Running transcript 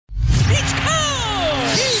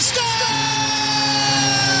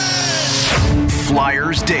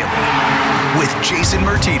Flyers Daily with Jason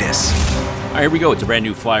Martinez. All right, here we go. It's a brand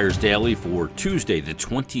new Flyers Daily for Tuesday, the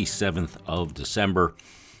 27th of December.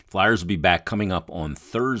 Flyers will be back coming up on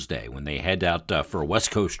Thursday when they head out for a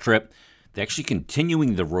West Coast trip. They're actually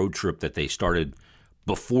continuing the road trip that they started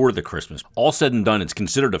before the Christmas. All said and done, it's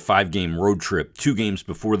considered a 5-game road trip, 2 games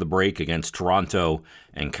before the break against Toronto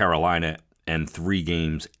and Carolina, and 3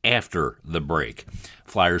 games after the break.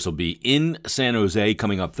 Flyers will be in San Jose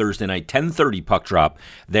coming up Thursday night, 10:30 puck drop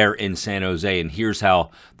there in San Jose. And here's how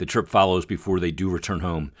the trip follows before they do return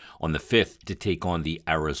home on the 5th to take on the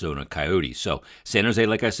Arizona Coyotes. So San Jose,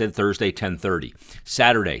 like I said, Thursday, 10:30.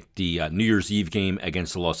 Saturday, the New Year's Eve game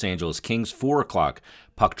against the Los Angeles Kings, 4 o'clock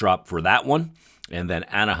puck drop for that one. And then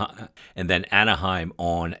Anaheim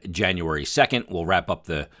on January 2nd. We'll wrap up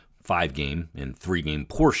the 5-game and 3-game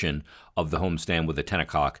portion of the homestand with a 10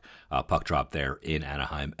 o'clock puck drop there in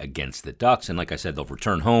Anaheim against the Ducks. And like I said, they'll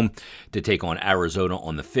return home to take on Arizona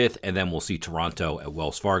on the 5th, and then we'll see Toronto at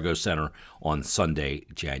Wells Fargo Center on Sunday,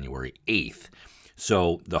 January 8th.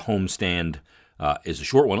 So the homestand is a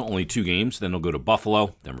short one, only 2 games. Then they'll go to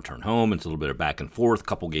Buffalo, then return home. It's a little bit of back and forth,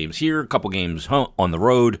 couple games here, couple games on the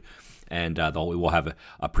road, and we'll have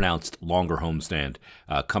a pronounced longer homestand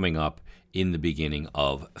coming up in the beginning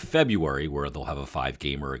of February, where they'll have a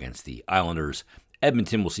 5-gamer against the Islanders.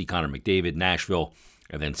 Edmonton will see Connor McDavid, Nashville,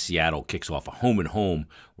 and then Seattle kicks off a home-and-home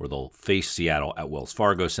where they'll face Seattle at Wells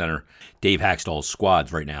Fargo Center. Dave Haxtell's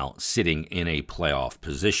squad's right now sitting in a playoff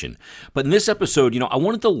position. But in this episode, I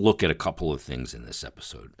wanted to look at a couple of things in this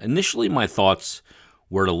episode. Initially, my thoughts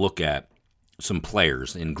were to look at some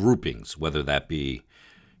players in groupings, whether that be,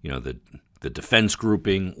 the defense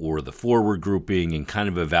grouping or the forward grouping, and kind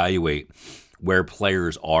of evaluate where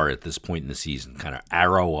players are at this point in the season. Kind of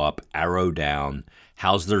arrow up, arrow down.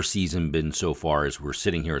 How's their season been so far as we're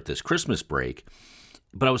sitting here at this Christmas break?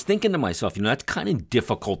 But I was thinking to myself, that's kind of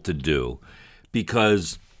difficult to do,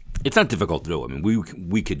 because it's not difficult to do. I mean,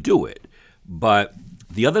 we could do it. But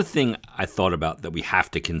the other thing I thought about that we have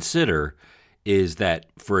to consider is that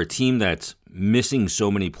for a team that's missing so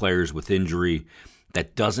many players with injury,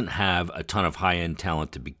 that doesn't have a ton of high-end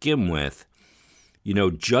talent to begin with,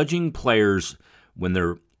 judging players when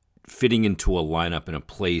they're fitting into a lineup in a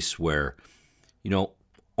place where,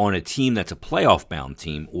 on a team that's a playoff-bound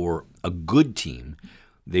team or a good team,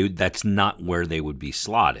 that's not where they would be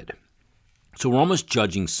slotted. So we're almost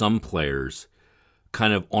judging some players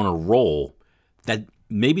kind of on a role that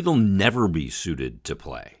maybe they'll never be suited to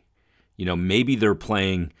play. Maybe they're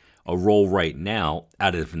playing a role right now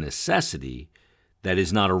out of necessity that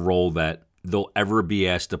is not a role that they'll ever be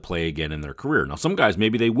asked to play again in their career. Now, some guys,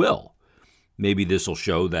 maybe they will. Maybe this will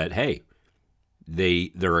show that, hey,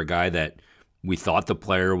 they're a guy that we thought the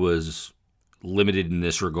player was limited in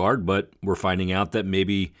this regard, but we're finding out that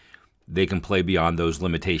maybe they can play beyond those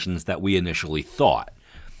limitations that we initially thought.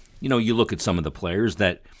 You look at some of the players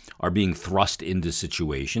that are being thrust into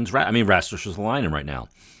situations. Rasmus Ristolainen right now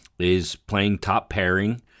is playing top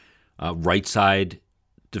pairing, right side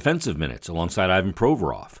defensive minutes alongside Ivan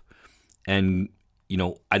Provorov. And,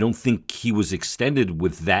 I don't think he was extended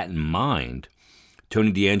with that in mind.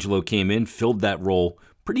 Tony DeAngelo came in, filled that role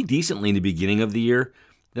pretty decently in the beginning of the year.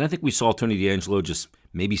 Then I think we saw Tony DeAngelo just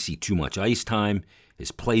maybe see too much ice time.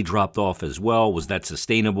 His play dropped off as well. Was that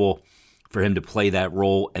sustainable for him to play that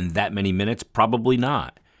role and that many minutes? Probably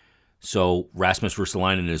not. So Rasmus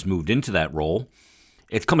Ristolainen has moved into that role.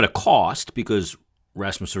 It's come at a cost because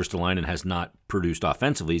Rasmus Ristolainen has not produced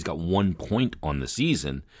offensively. He's got 1 point on the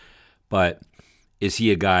season. But is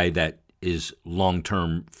he a guy that is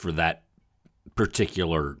long-term for that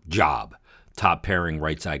particular job, top pairing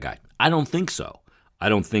right side guy? I don't think so. I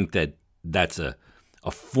don't think that that's a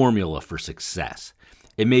formula for success.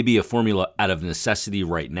 It may be a formula out of necessity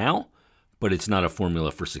right now, but it's not a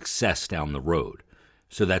formula for success down the road.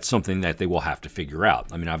 So that's something that they will have to figure out.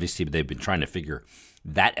 I mean, obviously, they've been trying to figure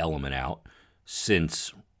that element out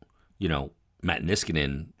since, Matt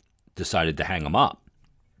Niskanen decided to hang him up.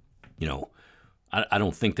 I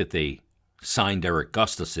don't think that they signed Erik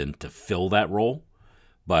Gustafsson to fill that role,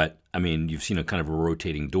 but, you've seen a kind of a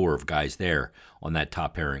rotating door of guys there on that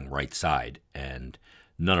top pairing right side, and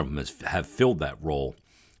none of them have filled that role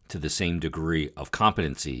to the same degree of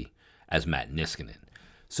competency as Matt Niskanen.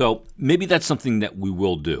 So maybe that's something that we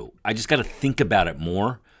will do. I just got to think about it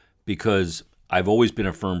more, because I've always been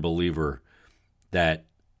a firm believer that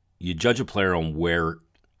you judge a player on where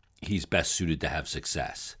he's best suited to have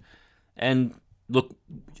success. And look,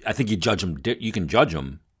 I think you can judge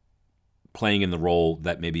them playing in the role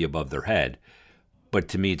that may be above their head, but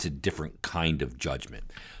to me it's a different kind of judgment.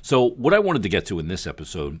 So what I wanted to get to in this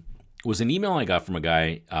episode was an email I got from a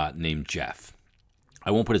guy named Jeff.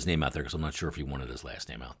 I won't put his name out there because I'm not sure if he wanted his last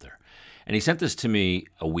name out there. And he sent this to me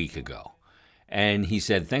a week ago. And he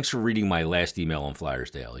said, thanks for reading my last email on Flyers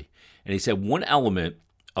Daily. And he said, one element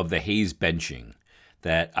of the Hayes benching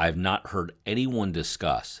that I've not heard anyone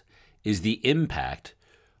discuss is the impact,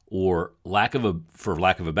 or for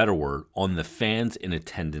lack of a better word, on the fans in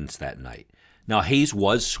attendance that night. Now, Hayes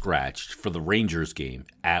was scratched for the Rangers game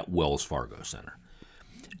at Wells Fargo Center.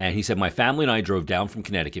 And he said, my family and I drove down from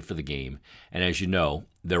Connecticut for the game. And as you know,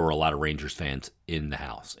 there were a lot of Rangers fans in the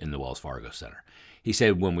house, in the Wells Fargo Center. He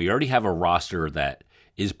said, when we already have a roster that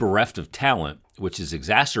is bereft of talent, which is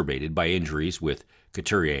exacerbated by injuries with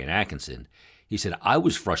Couturier and Atkinson, he said, I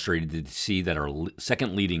was frustrated to see that our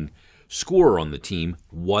second leading scorer on the team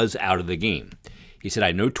was out of the game. He said,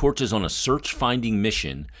 I know Torch is on a search-finding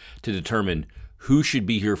mission to determine who should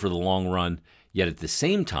be here for the long run, yet at the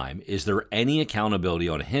same time, is there any accountability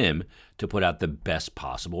on him to put out the best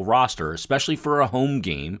possible roster, especially for a home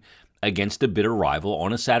game against a bitter rival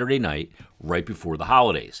on a Saturday night right before the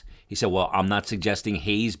holidays? He said, well, I'm not suggesting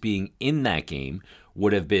Hayes being in that game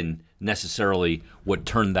would have been necessarily what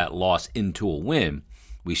turned that loss into a win.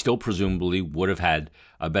 We still presumably would have had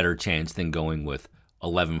a better chance than going with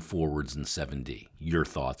 11 forwards and 7D. Your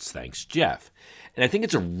thoughts? Thanks, Jeff. And I think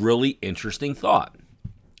it's a really interesting thought.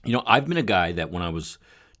 You know, I've been a guy that when I was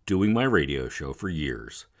doing my radio show for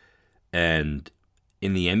years, and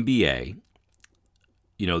in the NBA,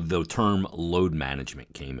 you know, the term load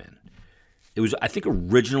management came in. It was, I think,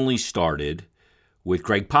 originally started with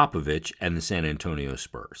Greg Popovich and the San Antonio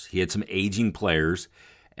Spurs. He had some aging players,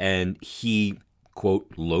 and he,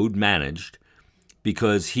 quote, load managed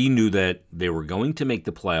because he knew that they were going to make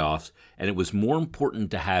the playoffs, and it was more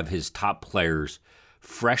important to have his top players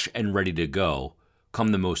fresh and ready to go come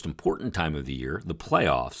the most important time of the year, the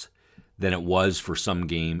playoffs, than it was for some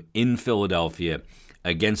game in Philadelphia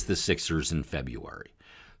against the Sixers in February.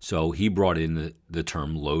 So he brought in the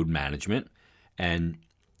term load management. And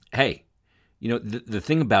hey, you know, the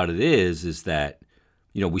thing about it is that,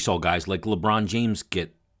 you know, we saw guys like LeBron James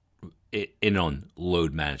get in on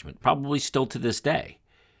load management, probably still to this day.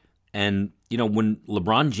 And, you know, when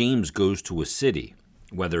LeBron James goes to a city,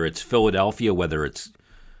 whether it's Philadelphia, whether it's,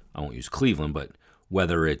 I won't use Cleveland, but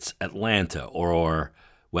whether it's Atlanta or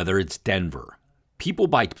whether it's Denver, people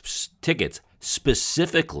buy tickets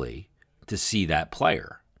specifically to see that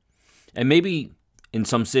player. And maybe in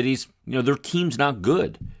some cities, you know, their team's not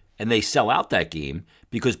good, and they sell out that game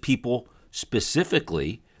because people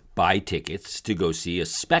specifically buy tickets to go see a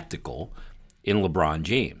spectacle in LeBron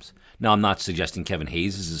James. Now, I'm not suggesting Kevin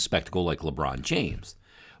Hayes is a spectacle like LeBron James,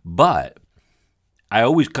 but I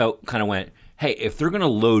always kind of went, hey, if they're going to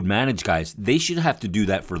load manage guys, they should have to do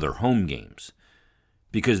that for their home games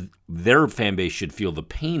because their fan base should feel the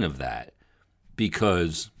pain of that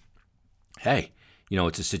because, hey, you know,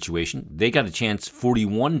 it's a situation. They got a chance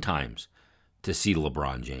 41 times to see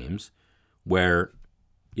LeBron James where,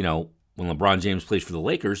 you know, when LeBron James plays for the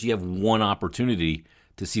Lakers, you have one opportunity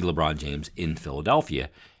to see LeBron James in Philadelphia.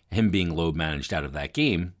 Him being load managed out of that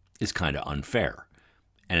game is kind of unfair,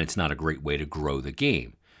 and it's not a great way to grow the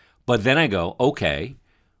game. But then I go, okay,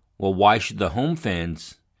 well, why should the home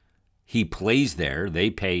fans, he plays there, they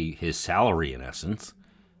pay his salary in essence,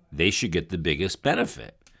 they should get the biggest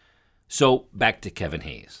benefit. So back to Kevin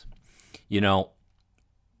Hayes. You know,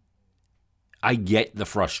 I get the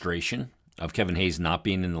frustration of Kevin Hayes not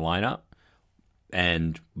being in the lineup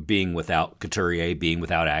and being without Couturier, being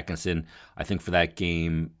without Atkinson. I think for that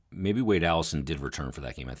game, maybe Wade Allison did return for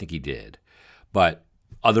that game. I think he did. But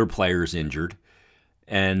other players injured,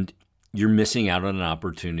 and you're missing out on an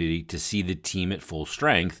opportunity to see the team at full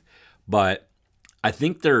strength. But I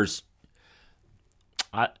think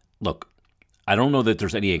look, I don't know that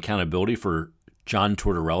there's any accountability for John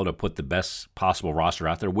Tortorella to put the best possible roster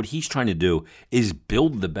out there. What he's trying to do is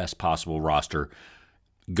build the best possible roster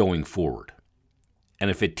going forward. And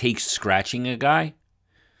if it takes scratching a guy,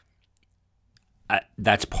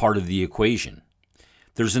 that's part of the equation.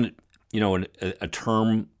 There's a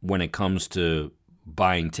term when it comes to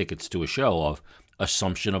buying tickets to a show of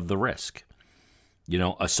assumption of the risk. You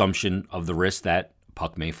know, assumption of the risk that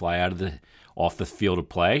puck may fly off the field of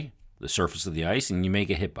play, the surface of the ice, and you may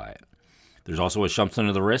get hit by it. There's also assumption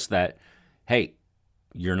of the risk that, hey,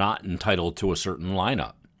 you're not entitled to a certain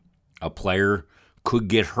lineup. A player could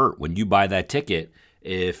get hurt when you buy that ticket.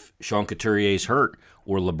 If Sean Couturier is hurt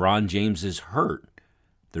or LeBron James is hurt,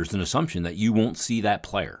 there's an assumption that you won't see that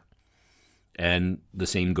player. And the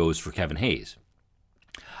same goes for Kevin Hayes.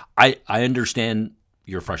 I understand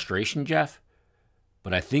your frustration, Jeff,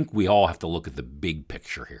 but I think we all have to look at the big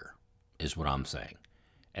picture here, is what I'm saying.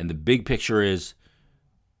 And the big picture is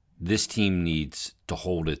this team needs to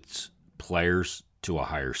hold its players to a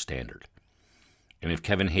higher standard. And if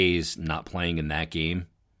Kevin Hayes not playing in that game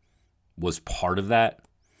was part of that,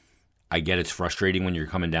 I get it's frustrating when you're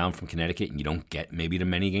coming down from Connecticut and you don't get maybe to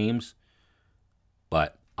many games,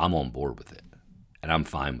 but I'm on board with it, and I'm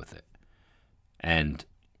fine with it. And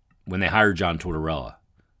when they hired John Tortorella,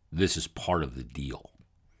 this is part of the deal,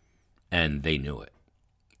 and they knew it.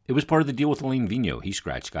 It was part of the deal with Alain Vigneault. He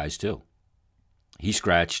scratched guys too. He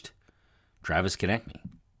scratched Travis Konechny.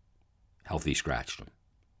 Healthy scratched him.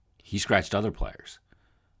 He scratched other players.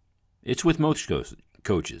 It's with most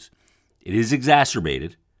coaches. It is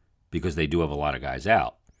exacerbated because they do have a lot of guys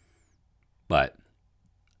out. But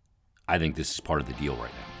I think this is part of the deal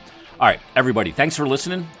right now. All right, everybody, thanks for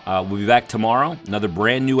listening. We'll be back tomorrow, another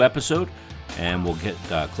brand new episode, and we'll get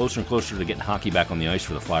closer and closer to getting hockey back on the ice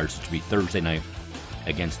for the Flyers, which will be Thursday night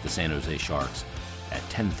against the San Jose Sharks at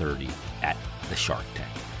 10:30 at the Shark Tank.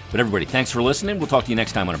 But everybody, thanks for listening. We'll talk to you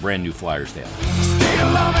next time on a brand new Flyers Daily.